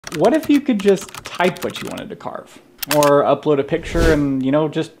what if you could just type what you wanted to carve? Or upload a picture and, you know,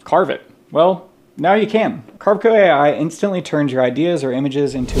 just carve it? Well, now you can. Carveco AI instantly turns your ideas or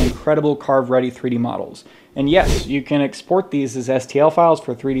images into incredible carve-ready 3D models. And yes, you can export these as STL files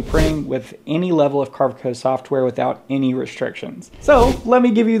for 3D printing with any level of Carveco software without any restrictions. So let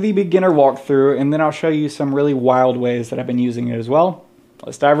me give you the beginner walkthrough, and then I'll show you some really wild ways that I've been using it as well.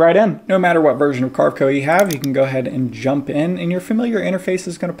 Let's dive right in. No matter what version of Carveco you have, you can go ahead and jump in, and your familiar interface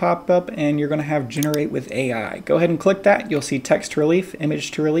is going to pop up, and you're going to have Generate with AI. Go ahead and click that. You'll see text to relief, image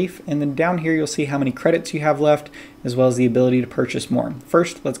to relief, and then down here you'll see how many credits you have left, as well as the ability to purchase more.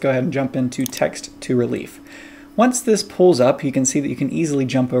 First, let's go ahead and jump into text to relief. Once this pulls up, you can see that you can easily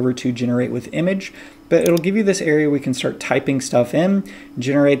jump over to Generate with Image, but it'll give you this area where we can start typing stuff in,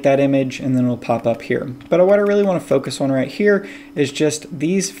 generate that image, and then it'll pop up here. But what I really want to focus on right here is just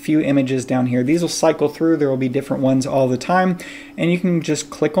these few images down here. These will cycle through, there will be different ones all the time, and you can just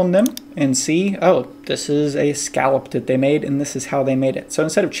click on them and see, oh, this is a scallop that they made, and this is how they made it. So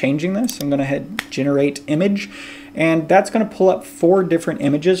instead of changing this, I'm going to hit Generate Image, and that's going to pull up 4 different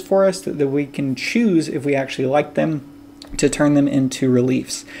images for us that we can choose, if we actually like them, to turn them into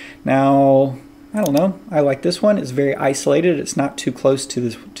reliefs. Now, I don't know, I like this one. It's very isolated. It's not too close to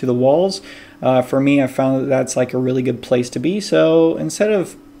the walls. For me, I found that that's like a really good place to be. So instead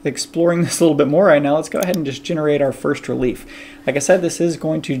of exploring this a little bit more right now, let's go ahead and just generate our first relief. Like I said, this is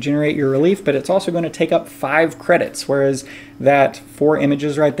going to generate your relief, but it's also going to take up 5 credits, whereas that 4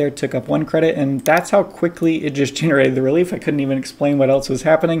 images right there took up 1 credit, and that's how quickly it just generated the relief. I couldn't even explain what else was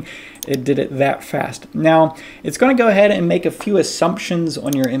happening. It did it that fast. Now, it's going to go ahead and make a few assumptions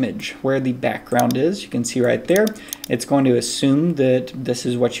on your image, where the background is. You can see right there. It's going to assume that this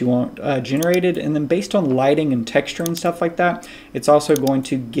is what you want generated, and then based on lighting and texture and stuff like that, it's also going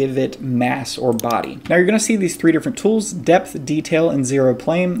to give it mass or body. Now, you're going to see these 3 different tools: depth, detail, and zero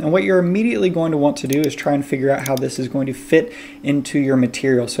plane. And what you're immediately going to want to do is try and figure out how this is going to fit into your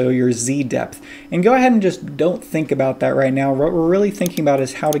material, so your Z depth. And go ahead and just don't think about that right now. What we're really thinking about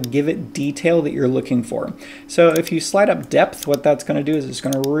is how to give it detail that you're looking for. So if you slide up depth, what that's going to do is it's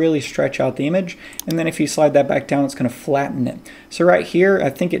going to really stretch out the image, and then if you slide that back down, it's going to flatten it. So right here, I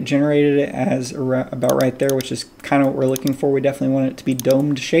think it generated it as about right there, which is kind of what we're looking for. We definitely want it to be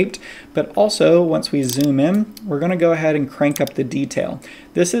domed shaped, but also once we zoom in, we're going to go ahead and crank up the detail.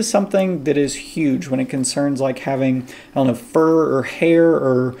 This is something that is huge when it concerns like having, I don't know, fur or hair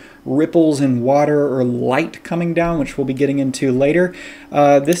or ripples in water or light coming down, which we'll be getting into later.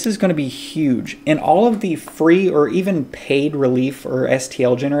 This is going to be huge. In all of the free or even paid relief or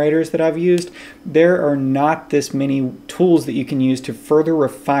STL generators that I've used, there are not this many tools that you can use to further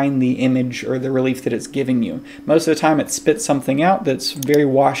refine the image or the relief that it's giving you. Most of the time it spits something out that's very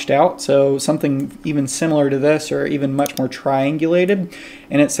washed out, so something even similar to this or even much more triangulated,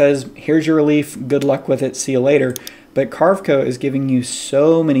 and it says, here's your relief, good luck with it, see you later. But Carveco is giving you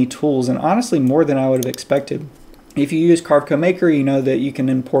so many tools, and honestly more than I would have expected. If you use Carveco Maker, you know that you can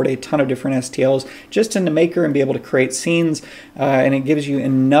import a ton of different STLs just into Maker and be able to create scenes, and it gives you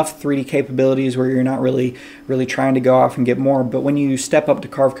enough 3D capabilities where you're not really trying to go off and get more. But when you step up to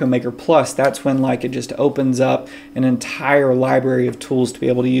Carveco Maker Plus, that's when like it just opens up an entire library of tools to be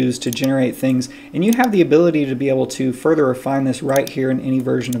able to use to generate things, and you have the ability to be able to further refine this right here in any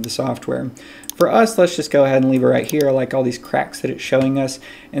version of the software. For us, let's just go ahead and leave it right here. I like all these cracks that it's showing us.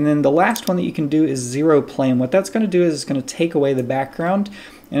 And then the last one that you can do is zero plane. What that's going to do is it's going to take away the background,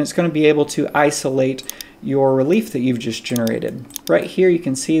 and it's going to be able to isolate your relief that you've just generated. Right here you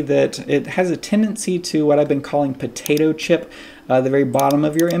can see that it has a tendency to what I've been calling potato chip the very bottom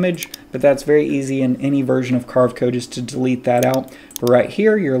of your image, but that's very easy in any version of Carveco just to delete that out. But right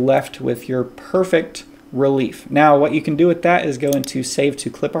here you're left with your perfect relief. Now what you can do with that is go into Save to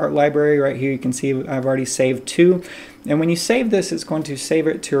Clip Art Library. Right here you can see I've already saved 2, and when you save this, it's going to save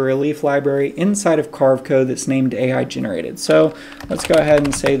it to a relief library inside of Carveco that's named AI Generated. So let's go ahead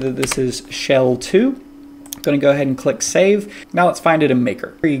and say that this is Shell 2. I'm going to go ahead and click Save. Now let's find it in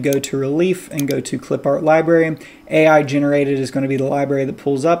Maker. You go to Relief and go to Clip Art Library. AI Generated is going to be the library that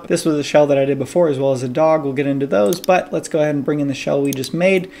pulls up. This was the shell that I did before, as well as a dog. We'll get into those, but let's go ahead and bring in the shell we just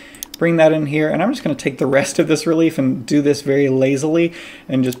made. Bring that in here, and I'm just going to take the rest of this relief and do this very lazily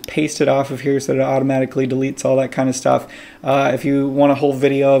and just paste it off of here so that it automatically deletes all that kind of stuff. If you want a whole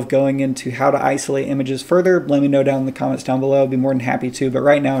video of going into how to isolate images further, let me know down in the comments down below. I'd be more than happy to, but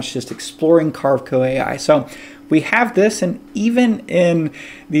right now it's just exploring Carveco AI. So we have this, and even in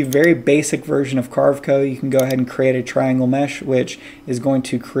the very basic version of Carveco, you can go ahead and create a triangle mesh, which is going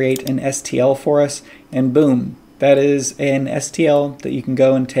to create an STL for us, and boom. That is an STL that you can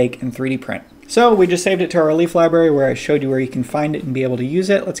go and take and 3D print. So we just saved it to our relief library where I showed you where you can find it and be able to use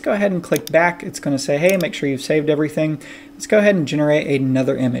it. Let's go ahead and click back. It's going to say, hey, make sure you've saved everything. Let's go ahead and generate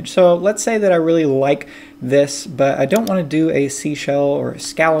another image. So let's say that I really like this, but I don't want to do a seashell or a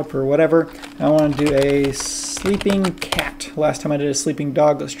scallop or whatever. I want to do a sleeping cat. Last time I did a sleeping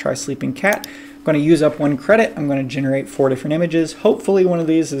dog, let's try sleeping cat. I'm going to use up 1 credit. I'm going to generate 4 different images. Hopefully one of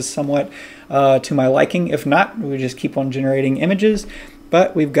these is somewhat to my liking. If not, we just keep on generating images.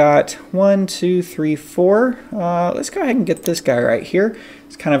 But we've got 1, 2, 3, 4. Let's go ahead and get this guy right here.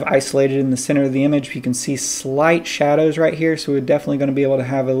 It's kind of isolated in the center of the image. You can see slight shadows right here, so we're definitely going to be able to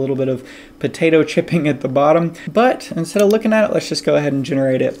have a little bit of potato chipping at the bottom. But instead of looking at it, let's just go ahead and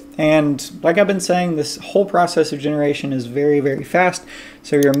generate it. And like I've been saying, this whole process of generation is very, very fast.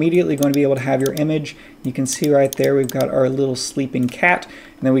 So you're immediately going to be able to have your image. You can see right there we've got our little sleeping cat,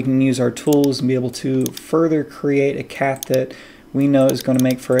 and then we can use our tools and be able to further create a cat that we know is going to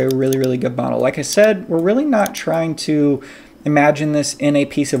make for a really, really good model. Like I said, we're really not trying to imagine this in a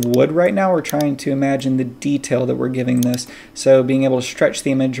piece of wood right now. We're trying to imagine the detail that we're giving this. So being able to stretch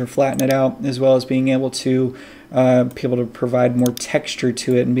the image or flatten it out, as well as being able to provide more texture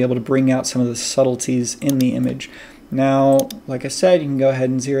to it and be able to bring out some of the subtleties in the image. Now, like I said, you can go ahead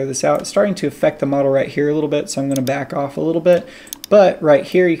and zero this out. It's starting to affect the model right here a little bit, so I'm going to back off a little bit. But right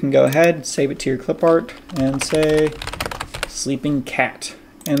here, you can go ahead, save it to your clip art, and say sleeping cat.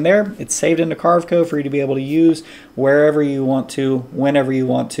 And there, it's saved into Carveco for you to be able to use wherever you want to, whenever you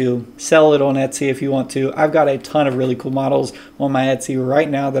want to. Sell it on Etsy if you want to. I've got a ton of really cool models on my Etsy right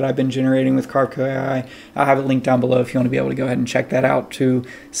now that I've been generating with Carveco AI. I'll have it linked down below if you want to be able to go ahead and check that out to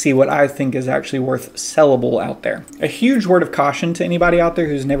see what I think is actually worth sellable out there. A huge word of caution to anybody out there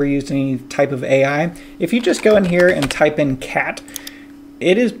who's never used any type of AI. If you just go in here and type in cat,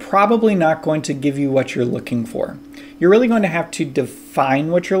 it is probably not going to give you what you're looking for. You're really going to have to define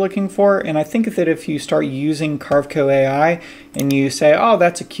what you're looking for, and I think that if you start using Carveco AI and you say, oh,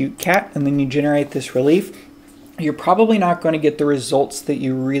 that's a cute cat, and then you generate this relief, you're probably not going to get the results that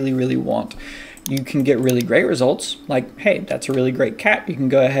you really, really want. You can get really great results, like, hey, that's a really great cat. You can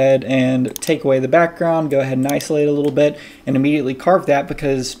go ahead and take away the background, go ahead and isolate a little bit, and immediately carve that,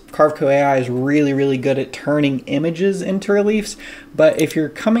 because Carveco AI is really, really good at turning images into reliefs. But if you're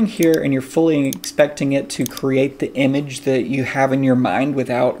coming here and you're fully expecting it to create the image that you have in your mind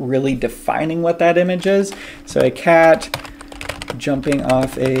without really defining what that image is, so a cat jumping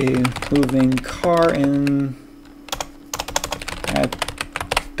off a moving car at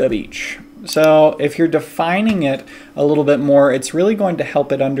the beach. So if you're defining it a little bit more, it's really going to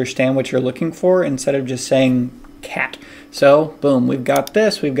help it understand what you're looking for instead of just saying cat. So boom, we've got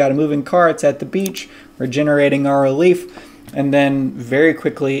this, we've got a moving car, it's at the beach, we're generating our relief, and then very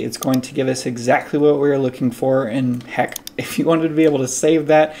quickly it's going to give us exactly what we were looking for. And heck, if you wanted to be able to save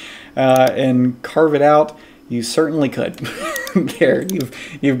that and carve it out, you certainly could. There,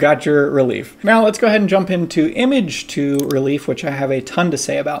 you've got your relief. Now let's go ahead and jump into image to relief, which I have a ton to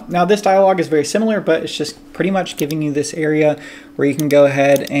say about. Now this dialogue is very similar, but it's just pretty much giving you this area where you can go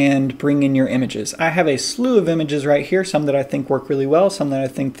ahead and bring in your images. I have a slew of images right here, some that I think work really well, some that I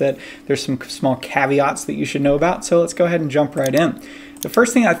think that there's some small caveats that you should know about. So let's go ahead and jump right in. The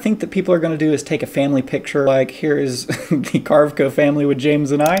first thing I think that people are going to do is take a family picture, like here is the Carveco family with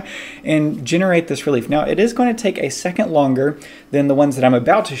James and I, and generate this relief. Now it is going to take a second longer than the ones that I'm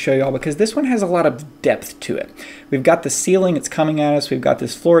about to show y'all, because this one has a lot of depth to it. We've got the ceiling, it's coming at us, we've got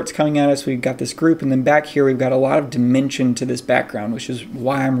this floor, it's coming at us, we've got this group, and then back here we've got a lot of dimension to this background, which is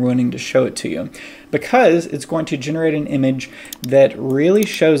why I'm running to show it to you. Because it's going to generate an image that really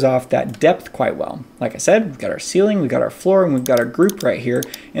shows off that depth quite well. Like I said, we've got our ceiling, we've got our floor, and we've got our group right here.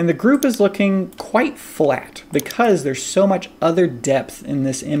 And the group is looking quite flat because there's so much other depth in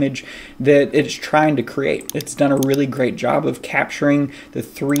this image that it's trying to create. It's done a really great job of capturing the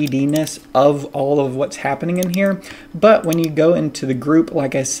 3D-ness of all of what's happening in here. But when you go into the group,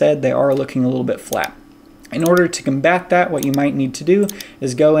 like I said, they are looking a little bit flat. In order to combat that, what you might need to do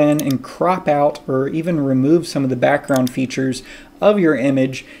is go in and crop out or even remove some of the background features of your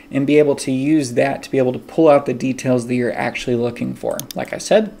image and be able to use that to be able to pull out the details that you're actually looking for. Like I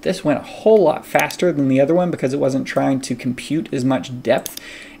said, this went a whole lot faster than the other one because it wasn't trying to compute as much depth,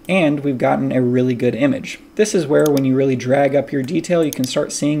 and we've gotten a really good image. This is where when you really drag up your detail, you can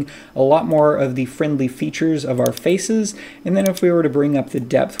start seeing a lot more of the friendly features of our faces. And then if we were to bring up the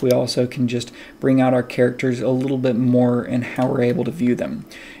depth, we also can just bring out our characters a little bit more and how we're able to view them.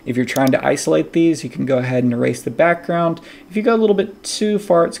 If you're trying to isolate these, you can go ahead and erase the background. If you go a little bit too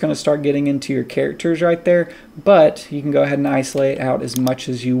far, it's going to start getting into your characters right there, but you can go ahead and isolate out as much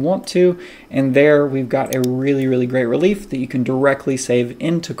as you want to. And there we've got a really, really great relief that you can directly save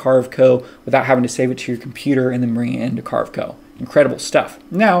into Carveco without having to save it to your computer and then bring it into Carveco. Incredible stuff.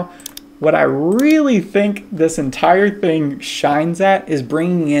 Now, what I really think this entire thing shines at is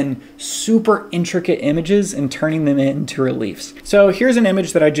bringing in super intricate images and turning them into reliefs. So here's an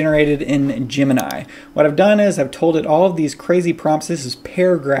image that I generated in Gemini. What I've done is I've told it all of these crazy prompts. This is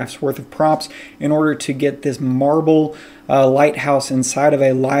paragraphs worth of prompts in order to get this marble lighthouse inside of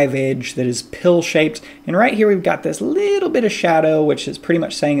a live edge that is pill-shaped. And right here we've got this little bit of shadow, which is pretty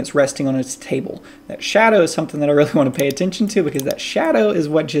much saying it's resting on its table. That shadow is something that I really want to pay attention to, because that shadow is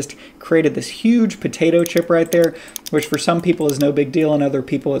what just created this huge potato chip right there, which for some people is no big deal, and other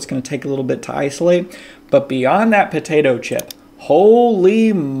people it's going to take a little bit to isolate. But beyond that potato chip,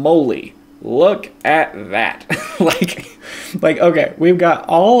 holy moly, look at that. like, okay, we've got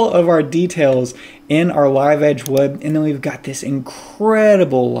all of our details in our live edge wood, and then we've got this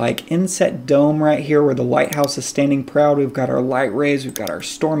incredible like inset dome right here where the lighthouse is standing proud. We've got our light rays, we've got our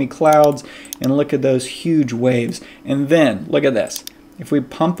stormy clouds, and look at those huge waves. And then look at this. If we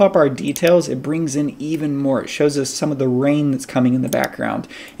pump up our details, it brings in even more. It shows us some of the rain that's coming in the background.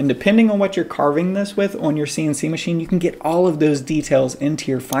 And depending on what you're carving this with on your CNC machine, you can get all of those details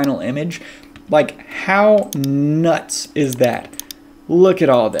into your final image. Like, how nuts is that? Look at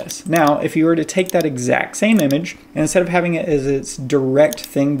all this. Now, if you were to take that exact same image, and instead of having it as its direct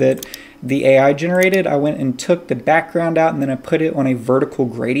thing that the AI generated, I went and took the background out and then I put it on a vertical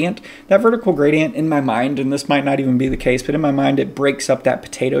gradient. That vertical gradient, in my mind, and this might not even be the case, but in my mind it breaks up that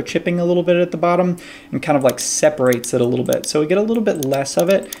potato chipping a little bit at the bottom and kind of like separates it a little bit. So we get a little bit less of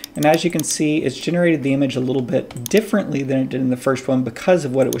it, and as you can see, it's generated the image a little bit differently than it did in the first one because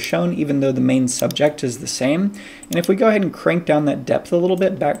of what it was shown, even though the main subject is the same. And if we go ahead and crank down that depth a little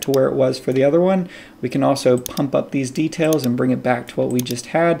bit back to where it was for the other one, we can also pump up these details and bring it back to what we just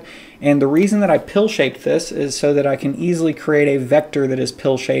had. And the reason that I pill-shaped this is so that I can easily create a vector that is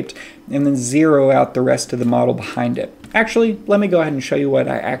pill-shaped and then zero out the rest of the model behind it. Actually, let me go ahead and show you what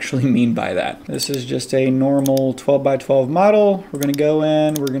I actually mean by that. This is just a normal 12 by 12 model. We're going to go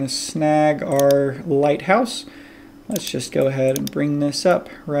in, we're going to snag our lighthouse. Let's just go ahead and bring this up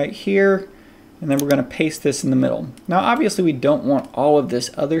right here. And then we're going to paste this in the middle. Now, obviously, we don't want all of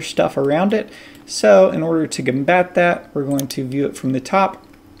this other stuff around it. So in order to combat that, we're going to view it from the top.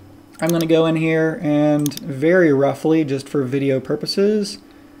 I'm going to go in here and very roughly, just for video purposes,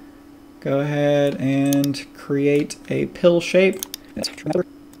 go ahead and create a pill shape. Put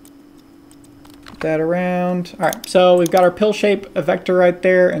that around. All right, so we've got our pill shape vector right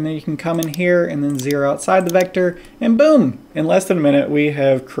there, and then you can come in here and then zero outside the vector, and boom! In less than a minute, we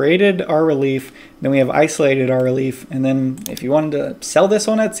have created our relief, then we have isolated our relief, and then if you wanted to sell this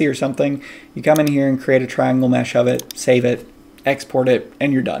on Etsy or something, you come in here and create a triangle mesh of it, save it, export it,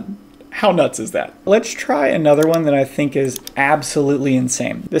 and you're done. How nuts is that? Let's try another one that I think is absolutely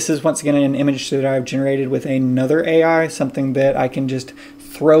insane. This is once again an image that I've generated with another AI, something that I can just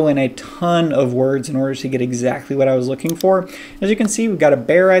throw in a ton of words in order to get exactly what I was looking for. As you can see, we've got a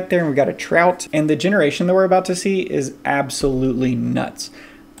bear right there and we've got a trout, and the generation that we're about to see is absolutely nuts.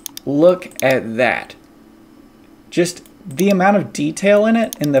 Look at that. Just the amount of detail in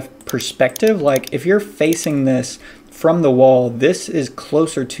it and the perspective. Like, if you're facing this from the wall, this is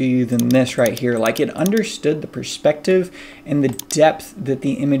closer to you than this right here. Like, it understood the perspective and the depth that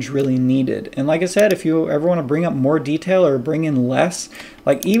the image really needed. And like I said, if you ever want to bring up more detail or bring in less,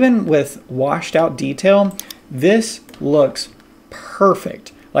 like even with washed out detail, this looks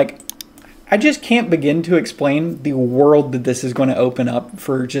perfect. Like, I just can't begin to explain the world that this is going to open up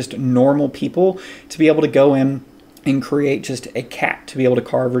for just normal people to be able to go in and create just a cat to be able to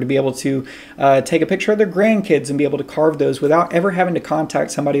carve, or to be able to take a picture of their grandkids and be able to carve those without ever having to contact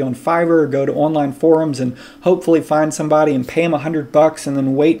somebody on Fiverr or go to online forums and hopefully find somebody and pay them $100 and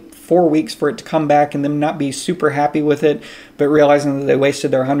then wait 4 weeks for it to come back and them not be super happy with it, but realizing that they wasted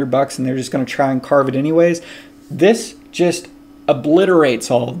their $100 and they're just going to try and carve it anyways. This just obliterates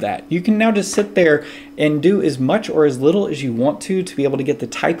all of that. You can now just sit there and do as much or as little as you want to be able to get the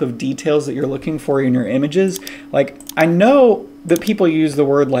type of details that you're looking for in your images. Like, I know that people use the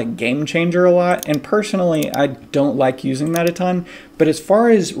word like game changer a lot, and personally I don't like using that a ton, but as far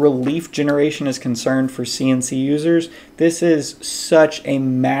as relief generation is concerned for CNC users, this is such a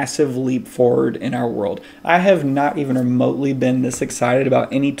massive leap forward in our world. I have not even remotely been this excited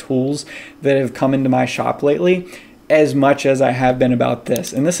about any tools that have come into my shop lately. as much as I have been about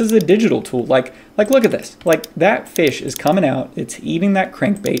this. And this is a digital tool. Like look at this. Like that fish is coming out, it's eating that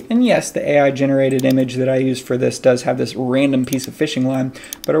crankbait. And yes, the AI generated image that I use for this does have this random piece of fishing line,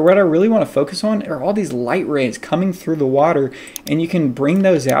 but what I really want to focus on are all these light rays coming through the water, and you can bring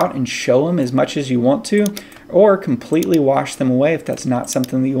those out and show them as much as you want to, or completely wash them away if that's not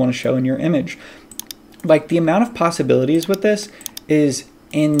something that you want to show in your image. Like the amount of possibilities with this is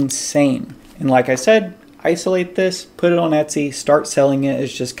insane. And like I said, isolate this, put it on Etsy, start selling it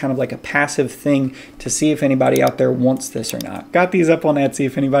as just kind of like a passive thing to see if anybody out there wants this or not. Got these up on Etsy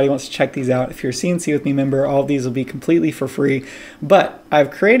if anybody wants to check these out. If you're a CNC with Me member, all of these will be completely for free. But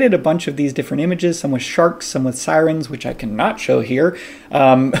I've created a bunch of these different images, some with sharks, some with sirens, which I cannot show here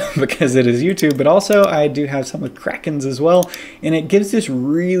because it is YouTube, but also I do have some with krakens as well. And it gives this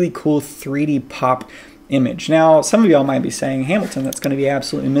really cool 3D pop image. Now, some of y'all might be saying, Hamilton, that's going to be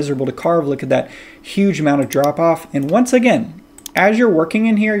absolutely miserable to carve. Look at that huge amount of drop off. And once again, as you're working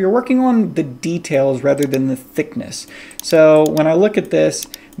in here, you're working on the details rather than the thickness. So when I look at this,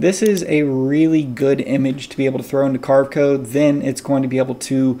 this is a really good image to be able to throw into Carveco. Then it's going to be able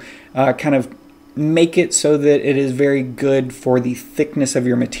to kind of make it so that it is very good for the thickness of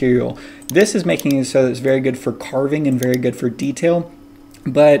your material. This is making it so that it's very good for carving and very good for detail.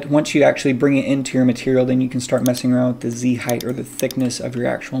 But once you actually bring it into your material, then you can start messing around with the Z height or the thickness of your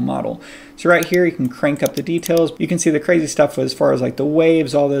actual model. So right here, you can crank up the details. You can see the crazy stuff as far as like the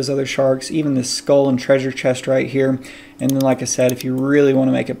waves, all those other sharks, even the skull and treasure chest right here. And then like I said, if you really want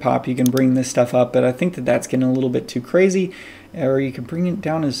to make it pop, you can bring this stuff up. But I think that that's getting a little bit too crazy. Or you can bring it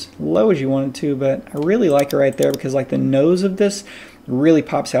down as low as you want it to. But I really like it right there because like the nose of this really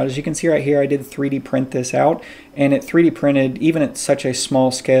pops out. As you can see right here, I did 3D print this out, and it 3D printed even at such a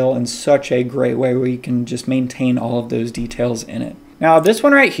small scale in such a great way where you can just maintain all of those details in it. Now this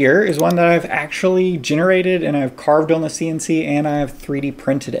one right here is one that I've actually generated and I've carved on the CNC and I've 3D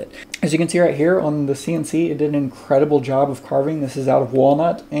printed it. As you can see right here on the CNC, it did an incredible job of carving. This is out of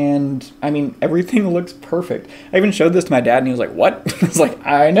walnut, and I mean, everything looks perfect. I even showed this to my dad and he was like, what? I was like,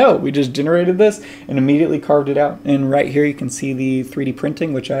 I know, we just generated this and immediately carved it out. And right here you can see the 3D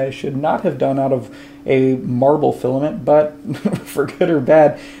printing, which I should not have done out of a marble filament, but for good or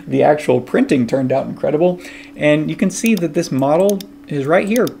bad, the actual printing turned out incredible. And you can see that this model is right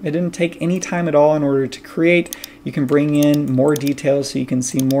here. It didn't take any time at all in order to create. You can bring in more details so you can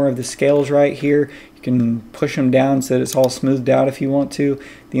see more of the scales right here. You can push them down so that it's all smoothed out if you want to.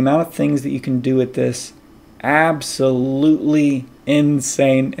 The amount of things that you can do with this, absolutely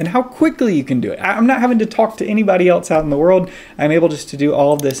insane, and how quickly you can do it. I'm not having to talk to anybody else out in the world. I'm able just to do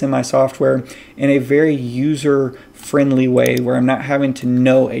all of this in my software in a very user-friendly way where I'm not having to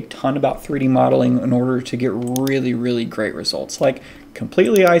know a ton about 3D modeling in order to get really, really great results. Like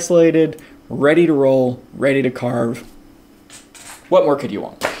completely isolated, ready to roll, ready to carve. What more could you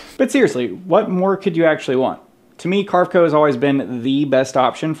want? But seriously, what more could you actually want? To me, Carveco has always been the best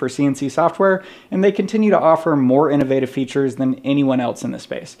option for CNC software, and they continue to offer more innovative features than anyone else in this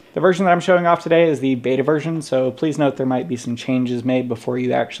space. The version that I'm showing off today is the beta version, so please note there might be some changes made before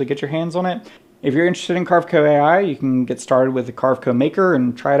you actually get your hands on it. If you're interested in Carveco AI, you can get started with the Carveco Maker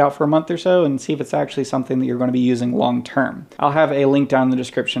and try it out for a month or so and see if it's actually something that you're going to be using long term. I'll have a link down in the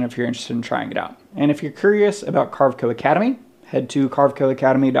description if you're interested in trying it out. And if you're curious about Carveco Academy, head to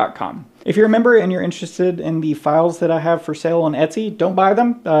carvecoacademy.com. If you're a member and you're interested in the files that I have for sale on Etsy, don't buy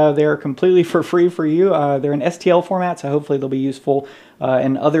them. They're completely for free for you. They're in STL format, so hopefully they'll be useful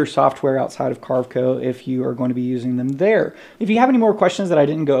in other software outside of Carveco if you are going to be using them there. If you have any more questions that I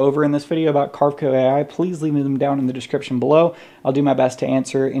didn't go over in this video about Carveco AI, please leave them down in the description below. I'll do my best to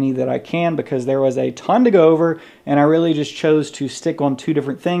answer any that I can because there was a ton to go over, and I really just chose to stick on two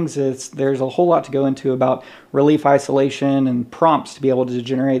different things. There's a whole lot to go into about relief isolation and prompts to be able to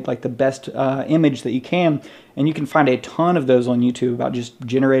generate like the best image that you can, and you can find a ton of those on YouTube about just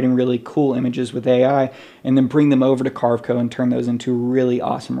generating really cool images with AI and then bring them over to Carveco and turn those into really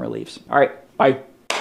awesome reliefs. All right, bye.